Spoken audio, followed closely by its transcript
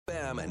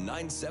p.m. and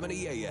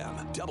 9:70 a.m.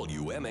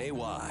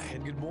 WMAY.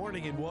 And good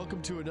morning and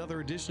welcome to another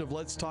edition of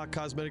Let's Talk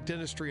Cosmetic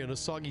Dentistry on a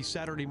soggy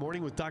Saturday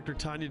morning with Dr.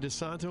 Tanya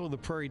DeSanto and the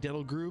Prairie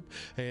Dental Group.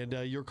 And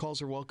your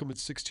calls are welcome at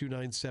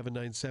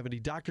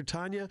 629-7970. Dr.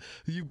 Tanya,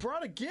 you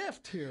brought a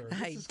gift here.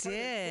 I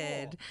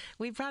did. Cool.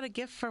 We brought a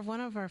gift for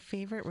one of our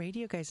favorite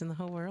radio guys in the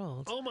whole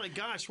world. Oh my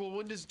gosh. Well,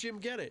 when does Jim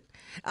get it?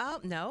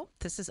 No.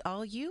 This is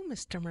all you,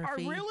 Mr.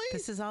 Murphy. Oh, really?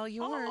 This is all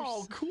yours.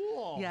 Oh,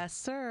 cool. Yes,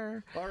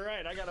 sir. All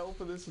right. I got to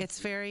open this. It's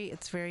very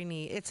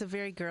neat. It's a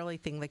very girly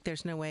thing. Like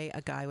there's no way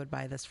a guy would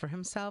buy this for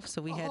himself.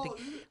 So we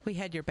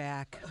had your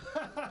back.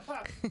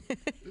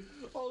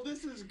 Oh,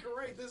 this is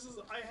great.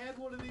 I had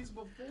one of these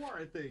before,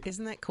 I think.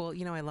 Isn't that cool?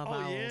 You know, I love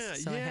owls. Yeah,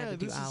 so I had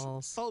to do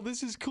owls.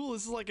 This is cool.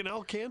 This is like an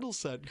owl candle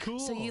set. Cool.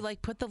 So you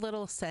like put the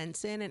little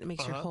scents in and it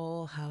makes your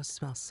whole house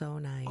smell so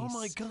nice. Oh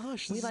my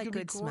gosh. We like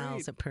good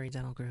smells at Prairie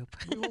Dental Group.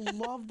 We will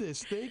love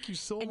this. Thank you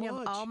so much. And you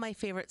have all my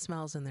favorite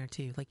smells in there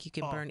too. Like you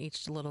can burn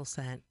each little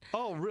scent.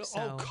 Oh, really?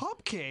 So,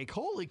 cupcake.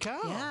 Holy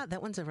cow. Yeah,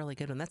 that one's a really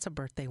good one. That's a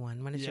birthday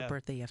one. When it's your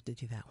birthday, you have to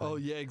do that one. Oh,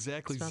 yeah,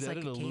 exactly. Zen like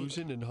and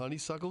Illusion and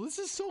Honeysuckle. This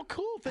is so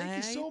cool. Thank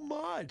you so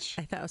much.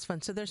 I thought it was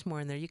fun. So there's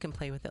more in there. You can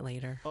play with it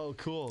later. Oh,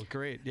 cool.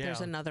 Great. Yeah.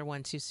 There's another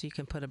one too. So you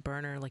can put a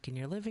burner like in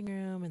your living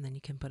room, and then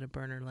you can put a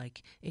burner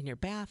like in your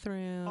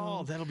bathroom.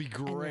 Oh, that'll be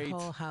great. And the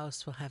whole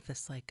house will have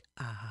this like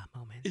aha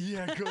moment.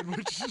 Yeah, good.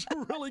 Which is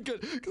really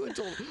good. Because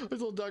I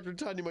told Dr.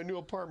 Tanya my new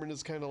apartment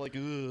is kind of like,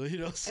 you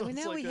know. So and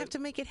now we have to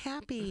make it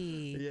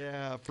happy.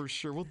 Yeah, for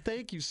sure. Well,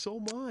 thank you so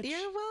much.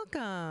 You're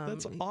welcome.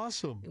 That's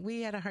awesome.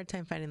 We had a hard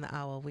time finding the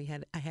owl.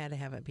 I had to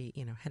have it be,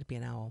 had to be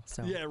an owl.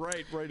 So yeah,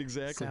 right,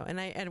 exactly. So, and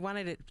I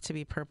wanted it to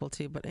be purple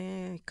too, but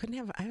I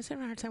was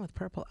having a hard time with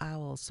purple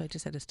owls, so I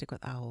just had to stick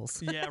with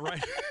owls. Yeah,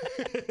 right.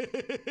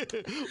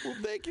 Well,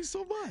 thank you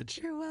so much.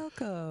 You're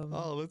welcome.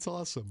 Oh, that's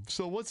awesome.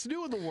 So what's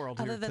new in the world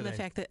Other than today? The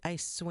fact that I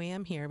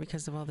swam here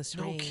because of all this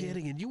rain. No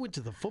kidding. And you went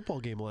to the football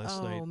game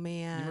last night. Oh,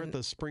 man. You were at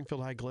the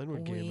Springfield High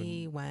Glenwood game.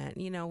 We went.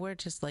 We're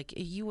just like,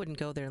 you wouldn't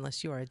go there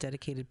unless you are a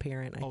dedicated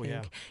parent, I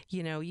think.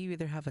 Yeah. You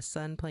either have a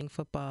son playing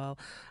football,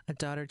 a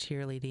daughter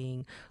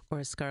cheerleading, or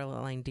a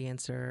Scarlet Line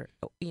dancer.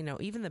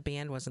 Even the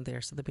band wasn't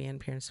there, so the band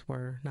parents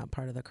were not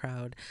part of the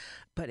crowd.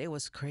 But it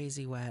was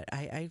crazy wet.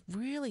 I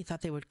really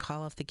thought they would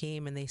call off the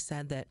game, and they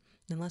said that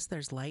unless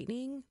there's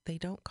lightning, they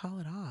don't call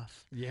it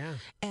off. Yeah.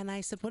 And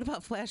I said, what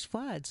about flash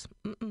floods?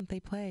 They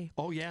play.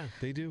 Oh, yeah,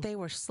 they do. They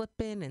were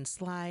slipping and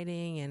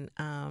sliding, and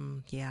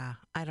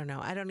I don't know.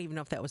 I don't even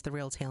know if that was the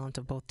real talent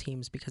of both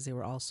teams because they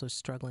were also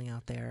struggling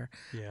out there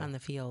on the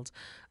field.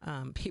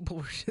 People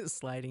were just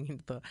sliding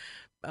into the.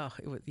 Oh,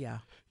 it was, yeah.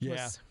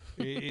 Yeah,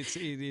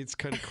 it's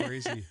kind of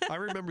crazy. I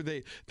remember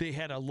they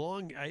had a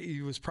long.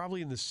 It was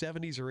probably in the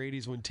 70s or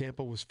 80s when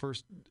Tampa was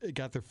first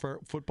got their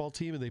football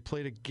team, and they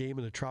played a game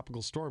in a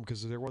tropical storm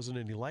because there wasn't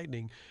any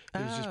lightning. It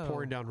was just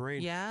pouring down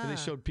rain. Yeah, and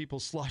they showed people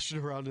sloshing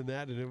around in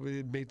that, and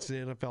it made the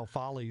NFL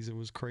follies. It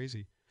was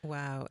crazy.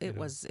 Wow, it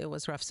was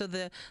rough. So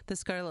the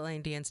Scarlet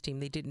Line dance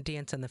team, they didn't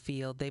dance on the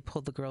field. They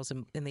pulled the girls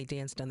and they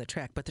danced on the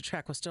track, but the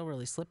track was still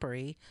really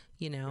slippery,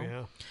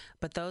 Yeah.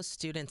 But those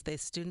students, the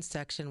student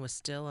section was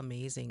still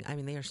amazing. I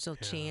mean, they are still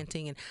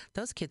chanting, and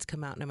those kids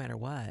come out no matter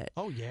what.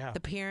 Oh yeah. The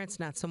parents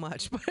not so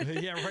much, but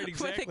yeah, right,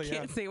 exactly. But the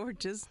kids, they were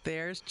just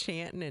there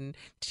chanting and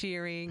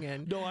cheering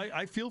and. No,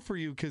 I feel for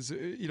you because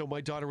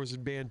my daughter was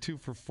in band too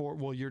for 4.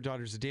 Well, your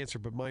daughter's a dancer,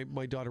 but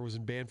my daughter was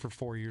in band for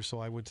 4 years, so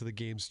I went to the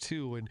games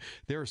too, and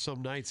there are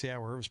some nights. Where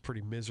it was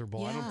pretty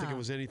miserable. I don't think it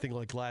was anything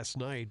like last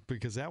night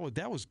because that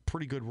was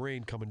pretty good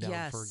rain coming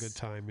down for a good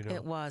time.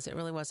 It was. It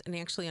really was. And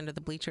actually, under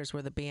the bleachers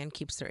where the band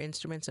keeps their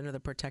instruments under the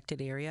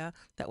protected area,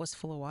 that was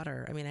full of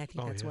water. I mean, I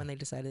think that's when they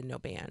decided no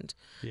band.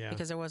 Yeah.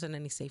 Because there wasn't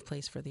any safe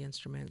place for the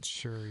instruments.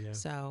 Sure. Yeah.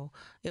 So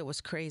it was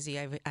crazy.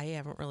 I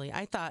haven't really.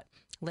 I thought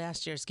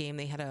last year's game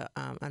they had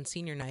on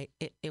senior night.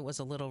 It was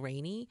a little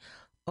rainy.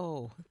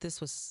 Oh,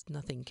 this was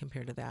nothing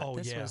compared to that.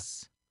 This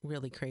was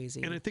really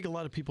crazy. And I think a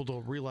lot of people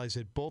don't realize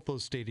that both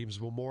those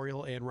stadiums,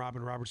 Memorial and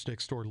Robin Roberts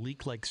next door,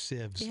 leak like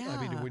sieves. Yeah. I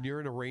mean, when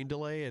you're in a rain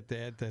delay at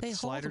that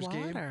Sliders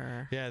game,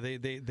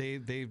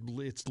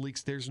 it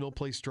leaks. There's no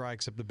place dry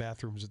except the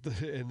bathrooms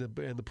and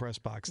the press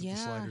box at the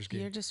Sliders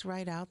game. You're just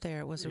right out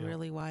there. It was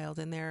really wild,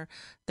 and there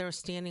was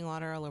standing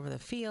water all over the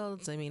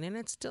fields. I mean, and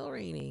it's still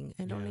raining.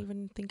 I don't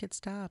even think it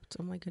stopped.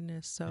 Oh my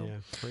goodness! So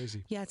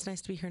crazy. Yeah, it's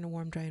nice to be here in a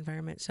warm, dry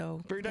environment.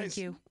 So very nice. Thank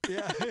you.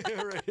 Yeah,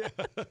 right. Yeah.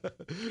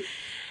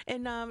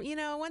 And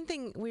one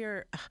thing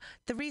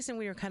the reason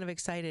we were kind of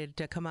excited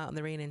to come out in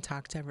the rain and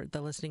talk to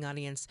the listening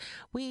audience,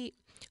 we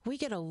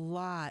get a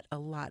lot,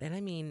 and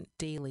I mean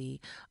daily,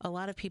 a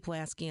lot of people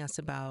asking us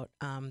about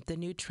the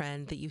new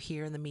trend that you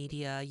hear in the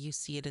media, you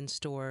see it in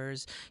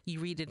stores, you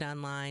read it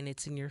online,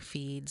 it's in your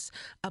feeds,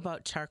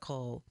 about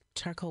charcoal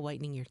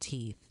whitening your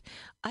teeth.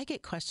 I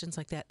get questions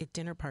like that at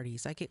dinner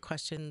parties. I get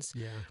questions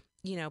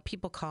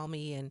people call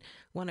me and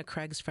one of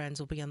Craig's friends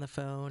will be on the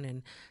phone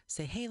and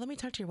say, "Hey, let me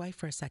talk to your wife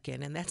for a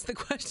second." And that's the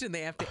question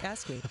they have to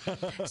ask me.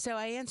 So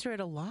I answer it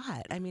a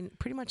lot. I mean,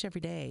 pretty much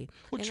every day.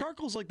 Well,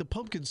 charcoal's like the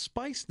pumpkin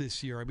spice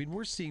this year. I mean,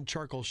 we're seeing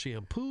charcoal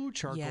shampoo,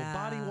 charcoal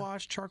body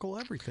wash, charcoal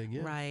everything.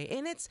 Yeah. Right.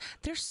 And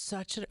there's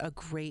such a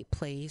great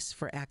place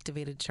for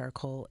activated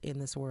charcoal in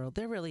this world.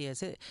 There really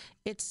is.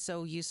 It's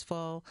so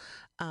useful.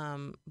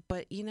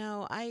 But,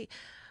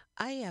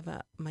 I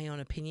have my own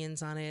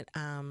opinions on it.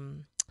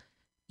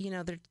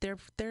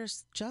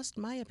 There's just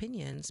my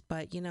opinions,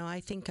 but I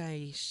think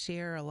I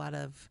share a lot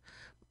of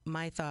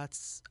my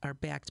thoughts are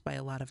backed by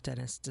a lot of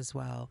dentists as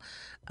well.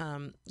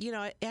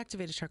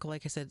 Activated charcoal,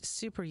 like I said,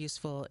 super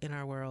useful in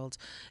our world.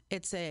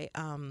 It's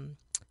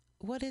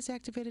what is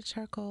activated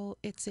charcoal?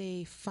 It's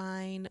a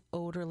fine,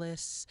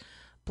 odorless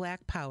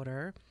black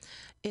powder.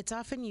 It's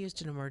often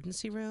used in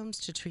emergency rooms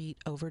to treat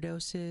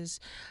overdoses.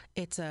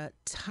 It's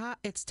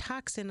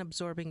toxin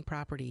absorbing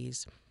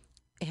properties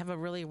have a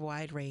really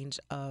wide range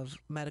of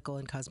medical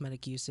and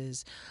cosmetic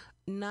uses.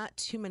 Not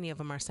too many of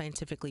them are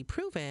scientifically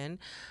proven,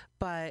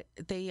 but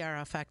they are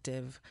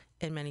effective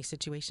in many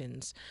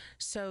situations.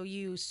 So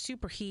you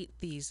superheat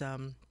these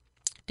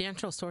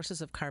natural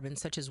sources of carbon,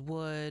 such as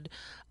wood,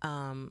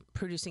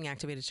 producing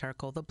activated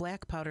charcoal. The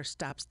black powder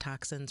stops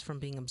toxins from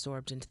being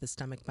absorbed into the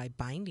stomach by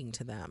binding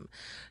to them.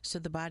 So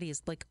the body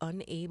is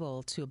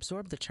unable to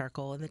absorb the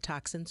charcoal, and the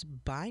toxins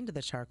bind to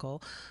the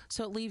charcoal.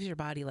 So it leaves your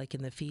body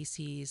in the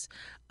feces.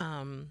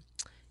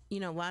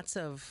 Lots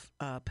of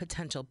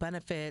potential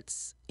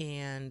benefits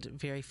and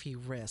very few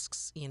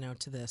risks,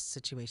 to this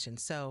situation.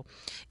 So,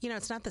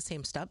 it's not the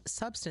same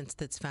substance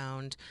that's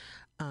found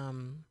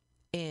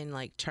in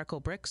charcoal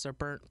bricks or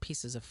burnt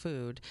pieces of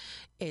food.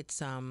 It's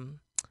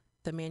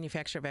the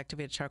manufacture of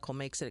activated charcoal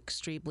makes it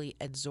extremely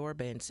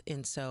adsorbent,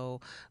 and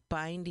so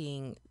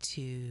binding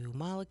to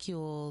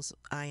molecules,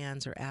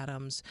 ions, or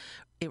atoms,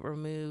 it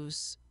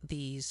removes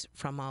these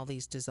from all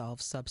these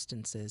dissolved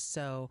substances.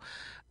 So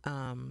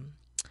I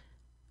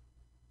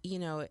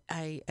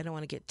don't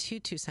want to get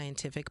too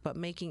scientific, but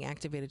making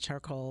activated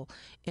charcoal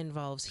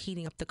involves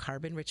heating up the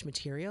carbon-rich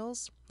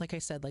materials, like I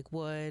said, like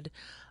wood,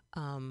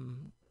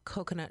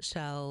 coconut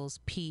shells,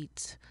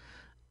 peat,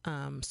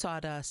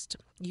 sawdust.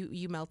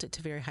 You melt it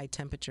to very high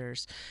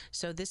temperatures.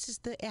 So this is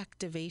the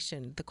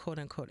activation, the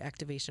quote-unquote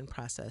activation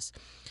process.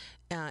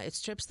 It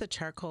strips the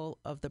charcoal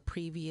of the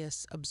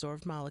previous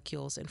absorbed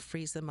molecules and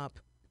frees them up.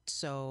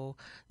 So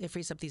it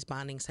frees up these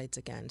bonding sites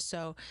again.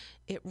 So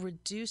it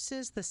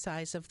reduces the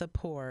size of the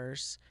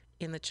pores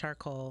in the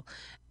charcoal,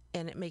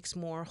 and it makes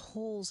more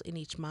holes in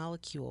each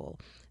molecule,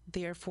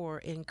 therefore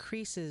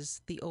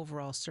increases the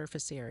overall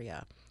surface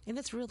area. And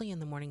it's really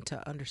in the morning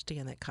to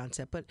understand that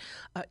concept, but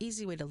an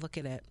easy way to look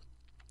at it,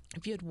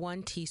 if you had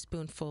 1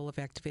 teaspoonful of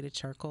activated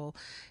charcoal,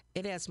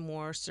 it has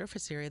more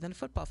surface area than a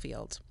football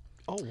field.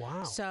 Oh,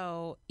 wow.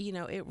 So,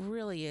 it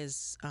really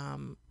is,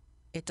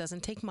 it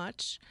doesn't take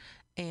much,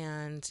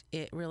 and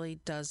it really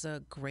does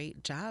a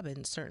great job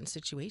in certain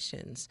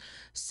situations.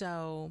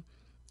 So,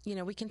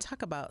 we can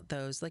talk about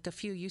those, a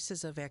few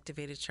uses of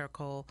activated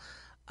charcoal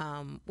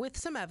with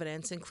some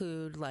evidence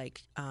include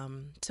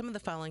some of the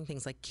following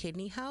things, like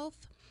kidney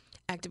health.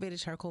 Activated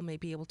charcoal may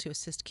be able to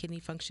assist kidney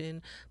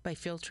function by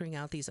filtering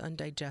out these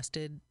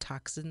undigested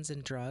toxins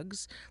and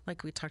drugs,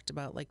 like we talked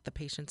about, like the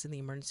patients in the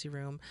emergency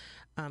room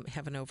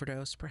have an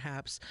overdose,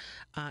 perhaps.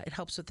 It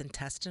helps with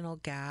intestinal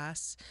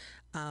gas.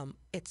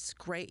 It's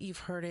great. You've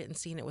heard it and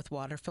seen it with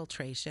water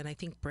filtration. I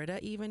think Brita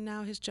even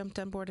now has jumped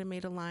on board and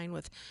made a line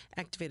with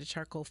activated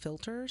charcoal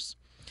filters.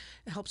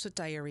 It helps with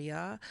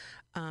diarrhea,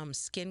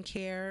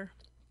 skincare,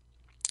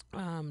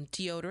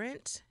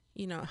 deodorant.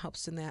 It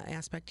helps in that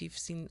aspect. You've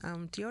seen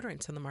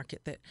deodorants on the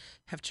market that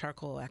have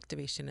charcoal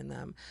activation in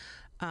them.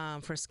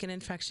 For skin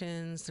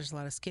infections, there's a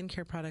lot of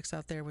skincare products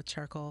out there with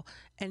charcoal.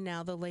 And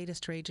now the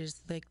latest rage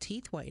is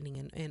teeth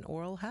whitening and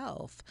oral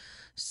health.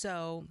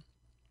 So,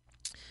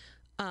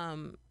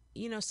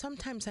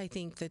 sometimes I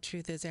think the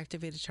truth is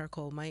activated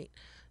charcoal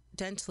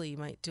dentally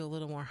might do a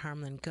little more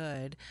harm than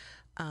good.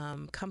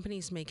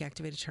 Companies make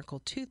activated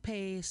charcoal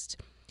toothpaste,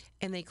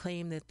 and they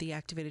claim that the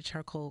activated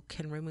charcoal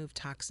can remove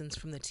toxins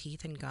from the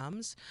teeth and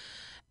gums.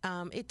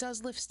 It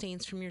does lift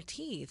stains from your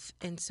teeth,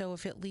 and so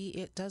if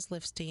it does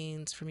lift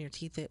stains from your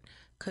teeth, it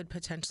could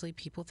potentially,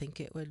 people think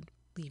it would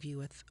leave you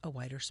with a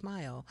whiter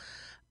smile.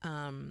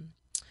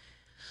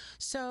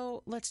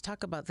 So let's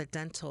talk about the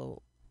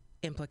dental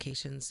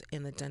implications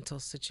in the dental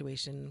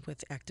situation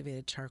with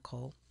activated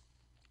charcoal.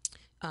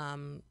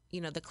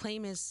 The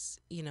claim is,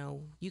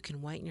 you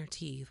can whiten your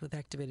teeth with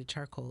activated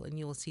charcoal, and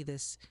you will see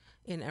this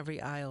in every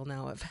aisle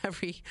now of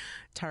every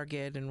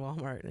Target and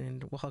Walmart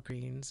and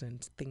Walgreens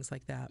and things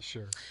like that.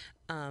 Sure.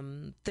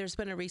 There's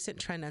been a recent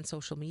trend on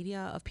social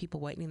media of people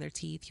whitening their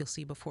teeth. You'll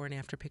see before and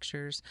after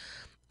pictures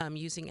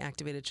using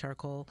activated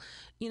charcoal.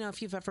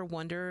 If you've ever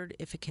wondered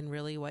if it can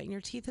really whiten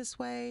your teeth this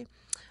way,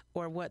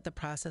 or what the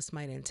process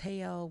might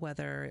entail,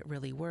 whether it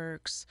really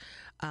works,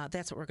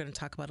 that's what we're going to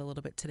talk about a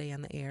little bit today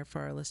on the air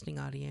for our listening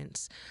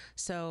audience.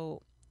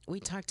 So we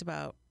talked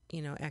about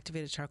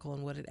activated charcoal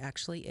and what it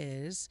actually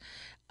is.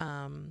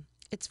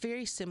 It's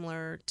very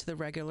similar to the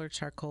regular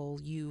charcoal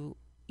you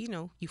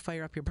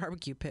fire up your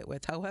barbecue pit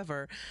with.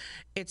 However,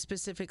 it's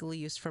specifically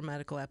used for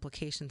medical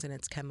applications in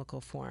its chemical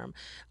form.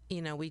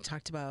 We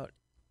talked about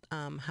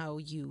how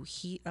you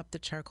heat up the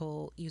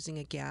charcoal using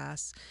a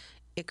gas.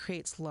 It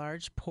creates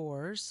large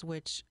pores,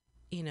 which,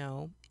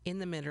 in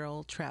the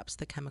mineral traps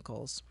the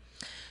chemicals.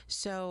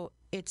 So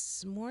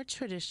it's more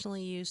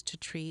traditionally used to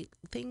treat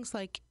things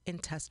like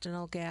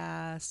intestinal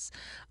gas,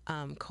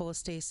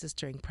 cholestasis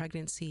during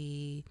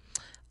pregnancy,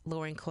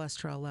 lowering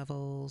cholesterol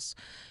levels.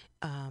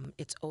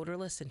 It's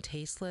odorless and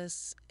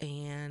tasteless,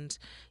 and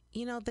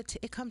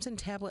it comes in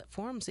tablet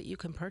forms that you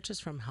can purchase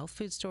from health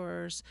food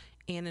stores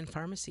and in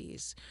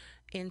pharmacies.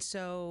 And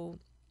so,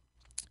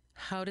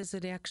 how does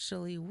it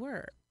actually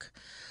work?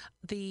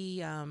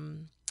 The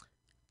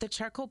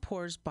charcoal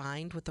pores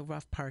bind with the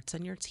rough parts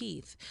on your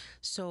teeth.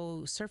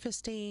 So surface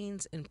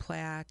stains and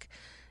plaque,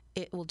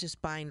 it will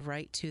just bind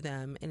right to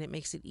them, and it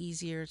makes it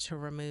easier to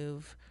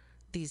remove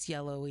these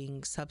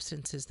yellowing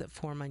substances that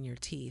form on your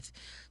teeth.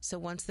 So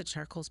once the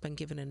charcoal's been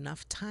given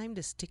enough time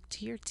to stick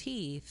to your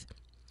teeth,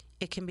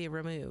 it can be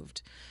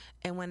removed.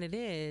 And when it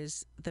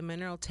is, the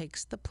mineral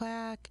takes the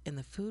plaque and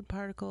the food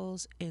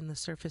particles and the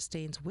surface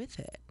stains with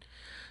it.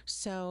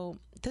 So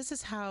this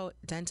is how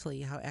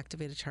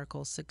activated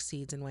charcoal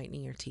succeeds in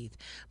whitening your teeth,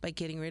 by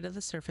getting rid of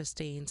the surface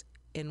stains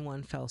in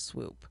one fell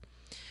swoop.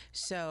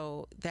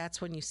 So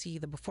that's when you see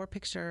the before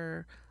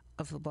picture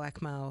of the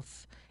black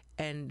mouth,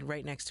 and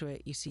right next to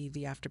it you see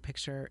the after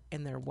picture,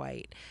 and they're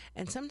white.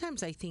 And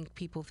sometimes I think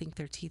people think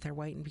their teeth are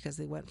whitened because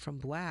they went from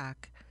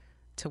black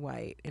to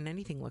white, and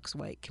anything looks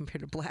white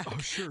compared to black. Oh,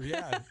 sure.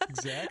 Yeah,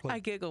 exactly. I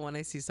giggle when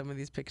I see some of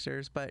these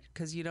pictures, but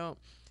because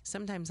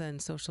sometimes on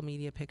social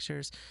media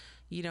pictures,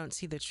 you don't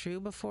see the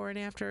true before and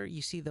after.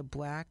 You see the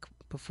black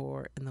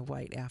before and the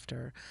white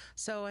after.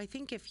 So I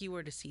think if you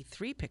were to see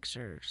 3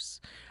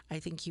 pictures, I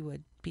think you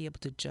would be able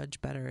to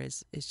judge better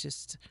as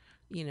just,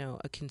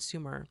 a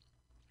consumer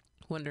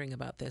wondering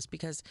about this,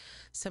 because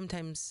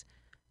sometimes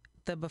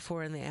the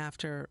before and the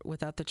after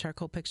without the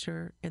charcoal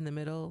picture in the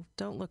middle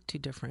don't look too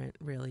different,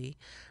 really.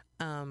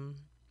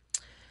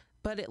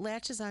 But it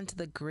latches onto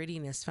the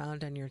grittiness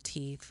found on your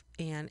teeth,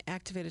 and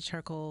activated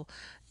charcoal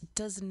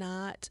does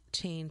not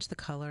change the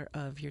color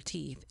of your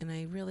teeth. And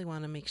I really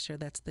want to make sure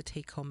that's the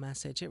take-home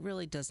message. It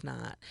really does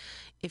not.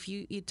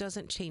 It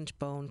doesn't change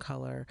bone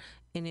color,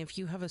 and if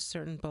you have a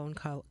certain bone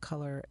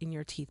color in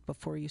your teeth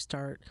before you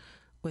start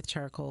with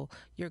charcoal,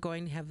 you're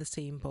going to have the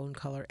same bone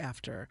color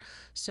after.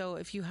 So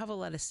if you have a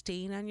lot of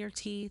stain on your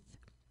teeth,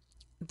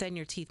 then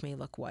your teeth may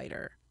look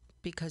whiter,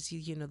 because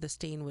the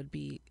stain would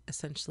be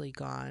essentially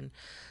gone.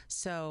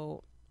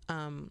 So,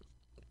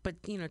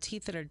 but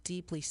teeth that are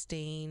deeply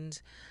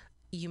stained,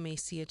 you may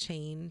see a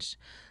change.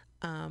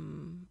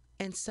 And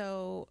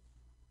so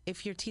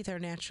if your teeth are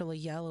naturally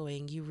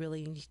yellowing, you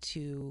really need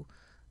to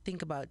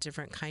think about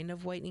different kind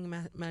of whitening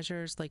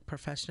measures, like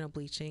professional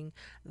bleaching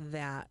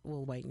that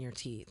will whiten your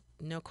teeth.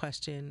 No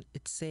question,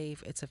 it's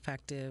safe, it's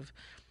effective,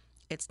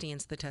 it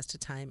stands the test of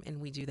time, and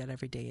we do that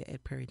every day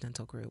at Prairie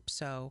Dental Group.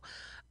 So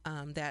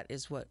that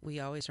is what we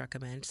always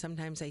recommend.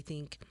 Sometimes I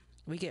think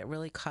we get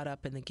really caught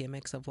up in the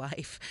gimmicks of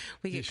life.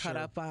 We get caught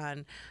up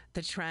on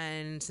the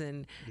trends,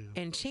 and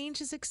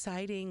change is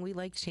exciting. We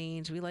like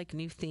change. We like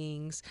new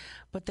things.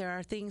 But there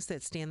are things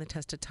that stand the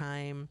test of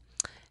time,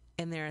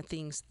 and there are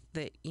things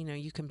that,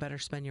 you can better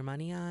spend your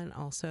money on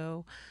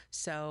also.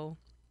 So,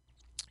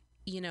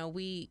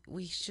 we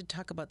should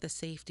talk about the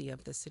safety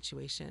of this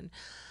situation.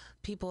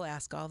 People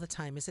ask all the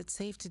time, is it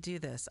safe to do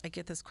this? I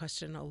get this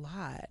question a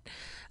lot.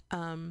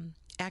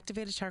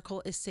 Activated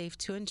charcoal is safe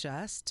to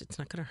ingest. It's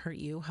not going to hurt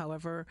you.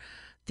 However,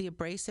 the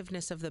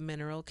abrasiveness of the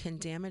mineral can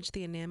damage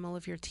the enamel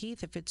of your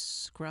teeth if it's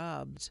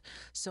scrubbed.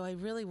 So I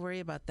really worry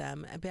about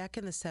them. Back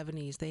in the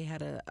 70s, they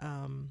had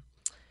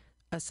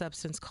a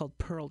substance called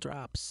pearl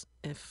drops.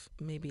 If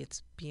maybe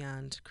it's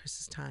beyond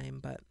Chris's time,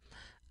 but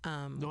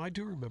no, I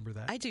do remember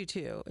that. I do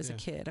too. As a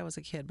kid, I was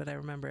a kid, but I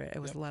remember it. It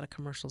was a lot of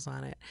commercials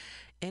on it,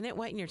 and it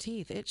whitened your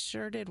teeth. It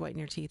sure did whiten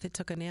your teeth. It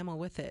took enamel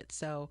with it.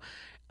 So,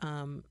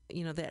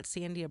 that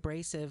sandy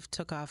abrasive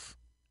took off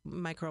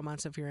micro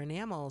amounts of your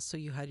enamel, so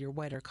you had your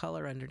whiter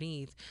color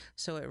underneath.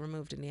 So it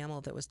removed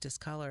enamel that was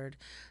discolored.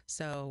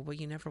 So,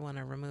 you never want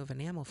to remove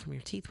enamel from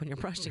your teeth when you're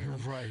brushing them.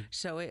 Right.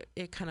 So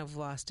it kind of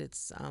lost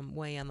its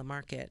way on the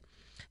market.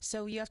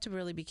 So you have to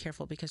really be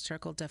careful, because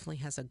charcoal definitely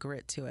has a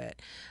grit to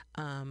it.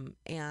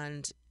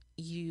 And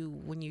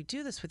when you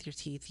do this with your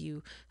teeth,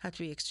 you have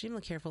to be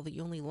extremely careful that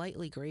you only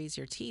lightly graze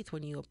your teeth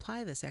when you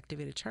apply this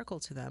activated charcoal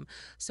to them,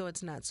 so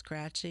it's not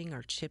scratching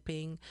or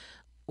chipping,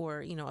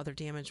 or other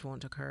damage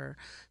won't occur.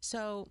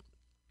 So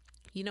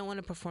you don't want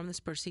to perform this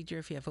procedure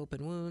if you have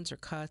open wounds or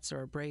cuts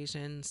or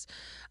abrasions.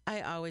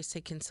 I always say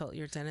consult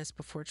your dentist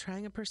before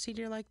trying a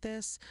procedure like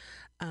this.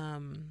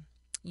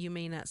 You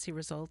may not see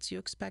results you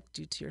expect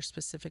due to your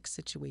specific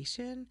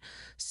situation.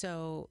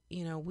 So,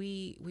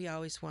 we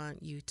always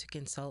want you to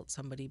consult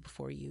somebody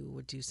before you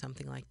would do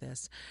something like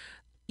this.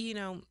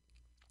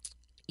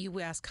 you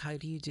ask, how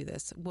do you do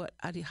this?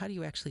 How do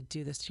you actually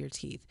do this to your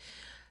teeth?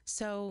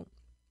 So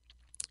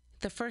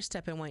the first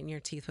step in whitening your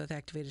teeth with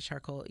activated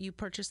charcoal, you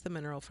purchase the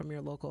mineral from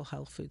your local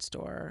health food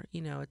store.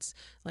 It's,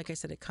 like I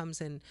said, it comes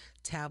in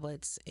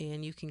tablets,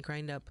 and you can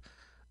grind up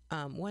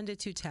 1 to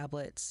 2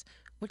 tablets,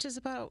 which is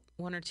about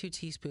 1 or 2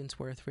 teaspoons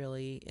worth,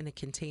 really, in a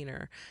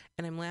container.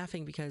 And I'm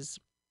laughing because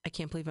I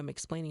can't believe I'm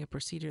explaining a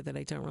procedure that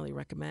I don't really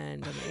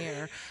recommend on the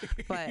air.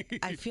 But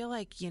I feel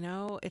like,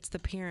 it's the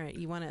parent.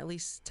 You want to at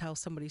least tell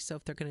somebody so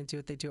if they're going to do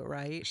it, they do it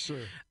right.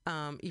 Sure.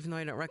 Even though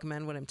I don't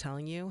recommend what I'm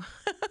telling you.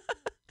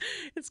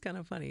 It's kind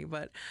of funny.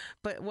 But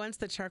once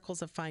the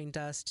charcoal's a fine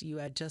dust, you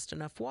add just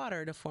enough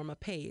water to form a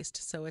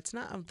paste. So it's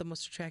not the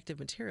most attractive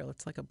material.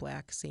 It's like a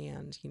black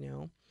sand,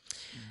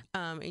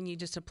 and you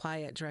just apply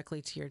it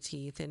directly to your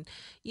teeth. And,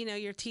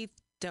 your teeth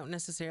don't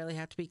necessarily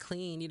have to be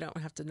clean. You don't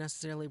have to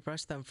necessarily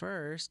brush them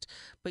first,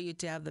 but you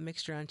dab the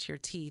mixture onto your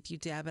teeth. You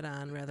dab it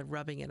on rather than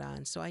rubbing it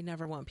on. So I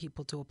never want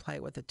people to apply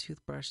it with a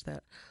toothbrush.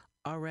 That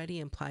already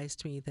implies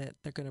to me that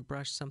they're going to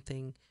brush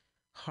something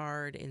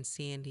hard and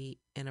sandy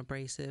and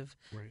abrasive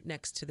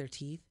next to their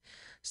teeth.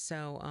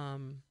 So,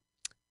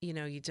 you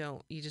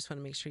just want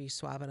to make sure you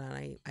swab it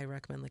on. I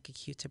recommend like a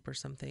Q-tip or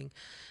something.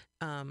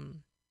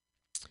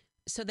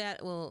 So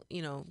that will,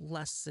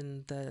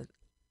 lessen the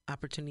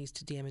opportunities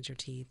to damage your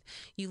teeth.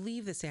 You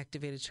leave this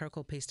activated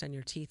charcoal paste on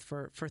your teeth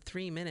for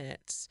 3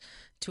 minutes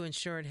to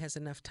ensure it has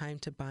enough time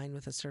to bind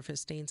with the surface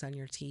stains on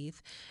your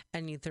teeth,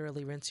 and you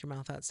thoroughly rinse your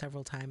mouth out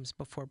several times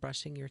before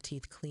brushing your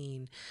teeth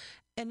clean.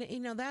 And,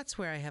 that's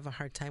where I have a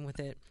hard time with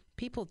it.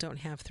 People don't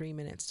have 3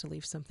 minutes to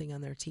leave something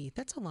on their teeth.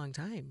 That's a long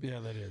time. Yeah,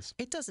 that is.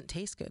 It doesn't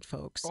taste good,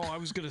 folks. Oh, I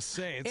was going to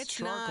say, it's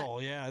charcoal.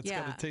 It's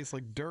got to taste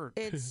like dirt.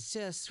 It's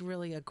just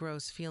really a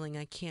gross feeling.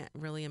 I can't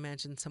really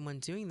imagine someone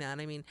doing that.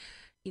 I mean,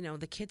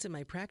 the kids in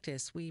my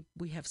practice, we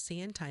have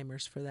sand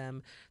timers for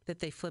them that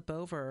they flip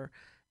over,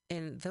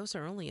 and those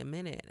are only a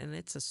minute, and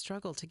it's a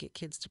struggle to get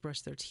kids to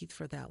brush their teeth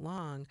for that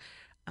long.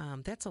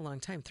 That's a long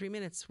time. 3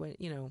 minutes,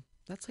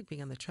 that's like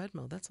being on the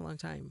treadmill. That's a long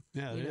time.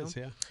 Yeah, it is,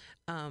 yeah.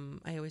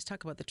 I always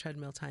talk about the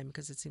treadmill time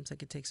because it seems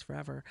like it takes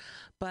forever.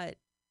 But,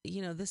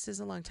 this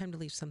is a long time to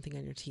leave something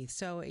on your teeth.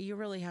 So you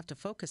really have to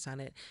focus on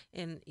it.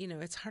 And,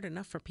 it's hard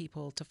enough for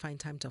people to find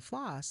time to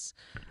floss.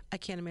 I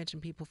can't imagine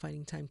people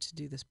finding time to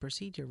do this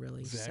procedure,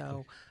 really.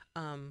 Exactly.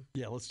 So,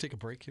 let's take a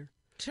break here.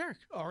 Sure.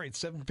 All right,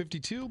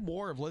 7:52.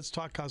 More of Let's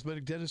Talk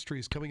Cosmetic Dentistry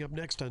is coming up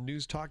next on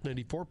News Talk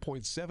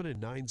 94.7 and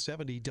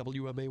 970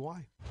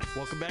 WMAY.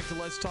 Welcome back to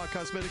Let's Talk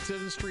Cosmetic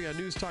Dentistry on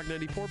News Talk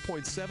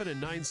 94.7 and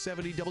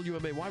 970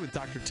 WMAY with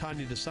Dr.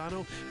 Tanya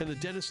DeSano and the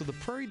dentist of the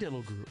Prairie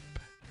Dental Group.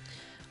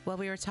 Well,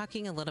 we were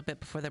talking a little bit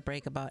before the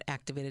break about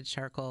activated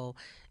charcoal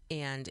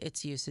and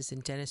its uses in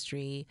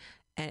dentistry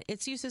and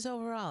its uses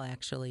overall,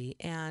 actually.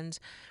 And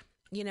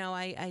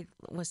I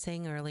was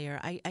saying earlier,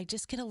 I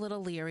just get a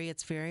little leery.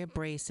 It's very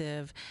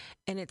abrasive,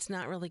 and it's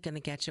not really going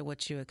to get you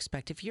what you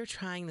expect. If you're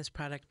trying this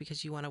product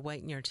because you want to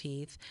whiten your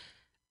teeth,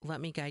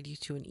 let me guide you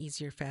to an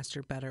easier,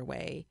 faster, better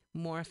way,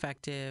 more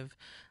effective.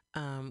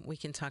 We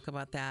can talk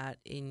about that,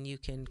 and you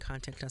can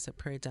contact us at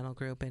Prairie Dental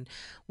Group, and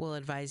we'll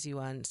advise you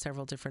on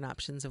several different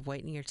options of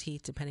whitening your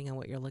teeth depending on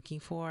what you're looking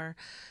for.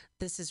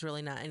 This is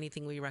really not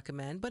anything we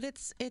recommend, but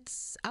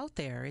it's out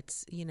there.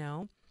 It's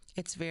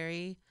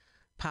very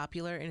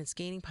popular, and it's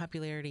gaining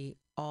popularity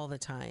all the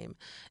time.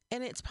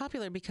 And it's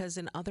popular because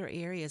in other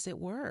areas it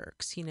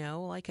works.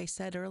 Like I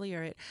said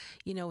earlier,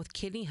 with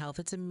kidney health,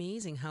 it's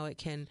amazing how it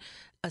can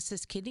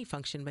assist kidney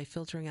function by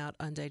filtering out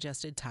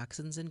undigested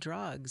toxins and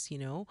drugs.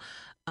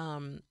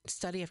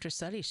 Study after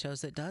study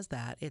shows it does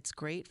that. It's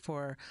great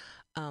for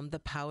the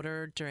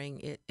powder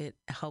during it. It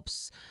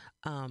helps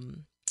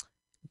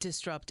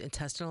disrupt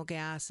intestinal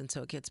gas, and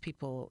so it gets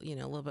people a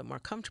little bit more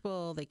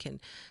comfortable. They can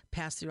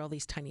pass through all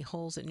these tiny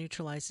holes. It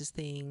neutralizes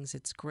things.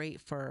 It's great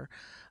for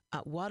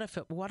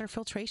water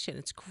filtration.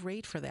 It's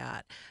great for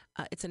that.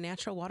 It's a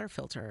natural water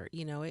filter.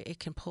 It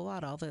can pull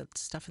out all the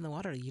stuff in the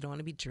water you don't want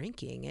to be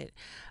drinking. It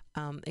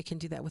can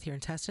do that with your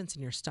intestines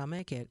and your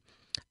stomach.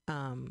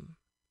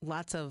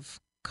 Lots of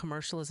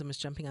commercialism is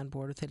jumping on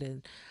board with it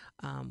in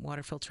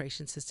water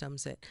filtration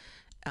systems.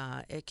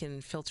 It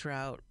can filter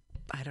out,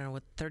 I don't know,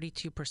 what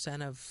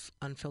 32% of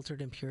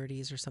unfiltered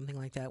impurities or something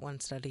like that. One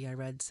study I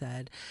read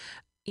said,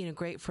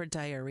 great for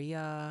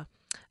diarrhea,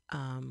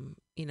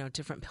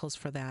 different pills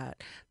for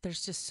that.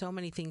 There's just so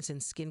many things in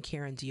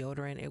skincare and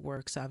deodorant. It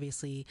works.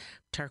 Obviously,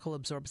 charcoal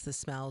absorbs the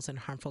smells and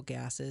harmful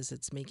gases.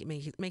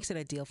 Makes it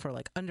ideal for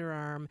like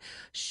underarm,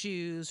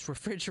 shoes,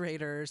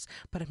 refrigerators,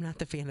 but I'm not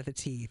the fan of the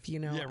teeth,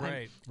 Yeah,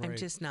 right. I'm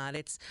just not.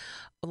 It's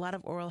a lot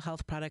of oral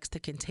health products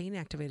that contain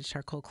activated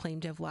charcoal claim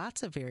to have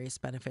lots of various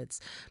benefits,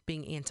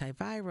 being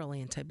antiviral,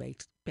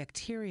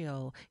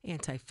 antibacterial,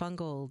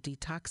 antifungal,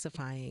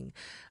 detoxifying.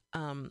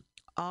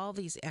 All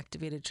these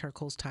activated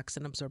charcoal's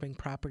toxin-absorbing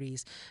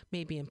properties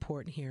may be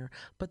important here,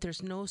 but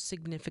there's no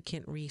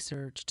significant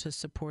research to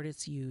support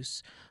its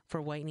use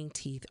for whitening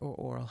teeth or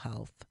oral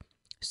health.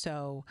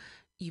 So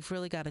you've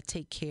really got to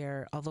take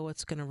care. Although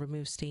it's going to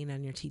remove stain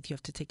on your teeth, you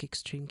have to take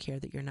extreme care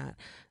that you're not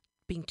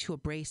being too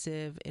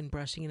abrasive in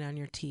brushing it on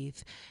your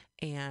teeth,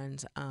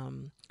 and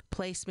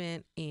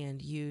placement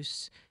and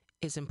use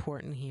is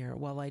important here.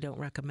 While I don't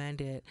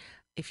recommend it,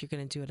 if you're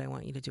going to do it, I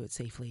want you to do it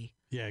safely.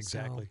 Yeah,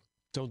 exactly. So,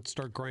 don't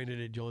start grinding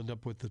it. You'll end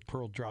up with the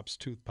Pearl Drops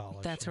tooth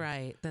polish. That's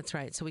right. That's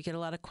right. So we get a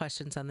lot of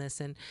questions on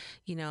this. And,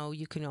 you know,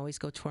 you can always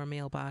go to our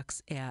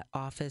mailbox at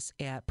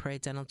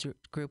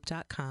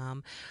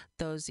office@paradentalgroup.com.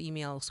 Those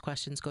emails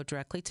questions go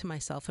directly to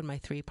myself and my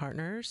 3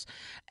 partners.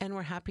 And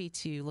we're happy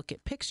to look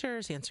at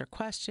pictures, answer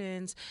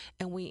questions,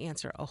 and we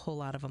answer a whole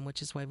lot of them,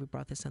 which is why we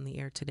brought this on the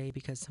air today,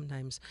 because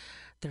sometimes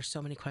there's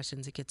so many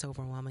questions, it gets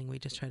overwhelming. We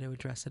just try to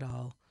address it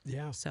all.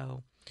 Yeah.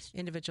 So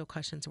individual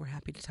questions, we're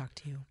happy to talk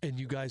to you. And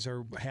you guys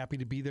are happy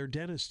to be their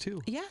dentist,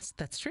 too. Yes,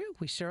 that's true.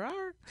 We sure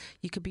are.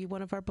 You could be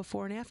one of our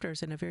before and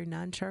afters in a very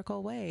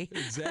non-charcoal way.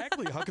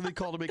 Exactly. How can they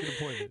call to make an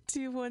appointment?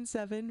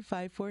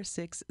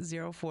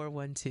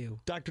 217-546-0412.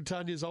 Dr.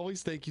 Tanya, as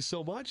always, thank you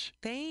so much.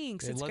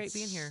 Thanks. And it's great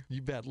being here.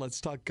 You bet.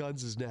 Let's Talk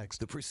Guns is next.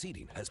 The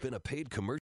proceeding has been a paid commercial.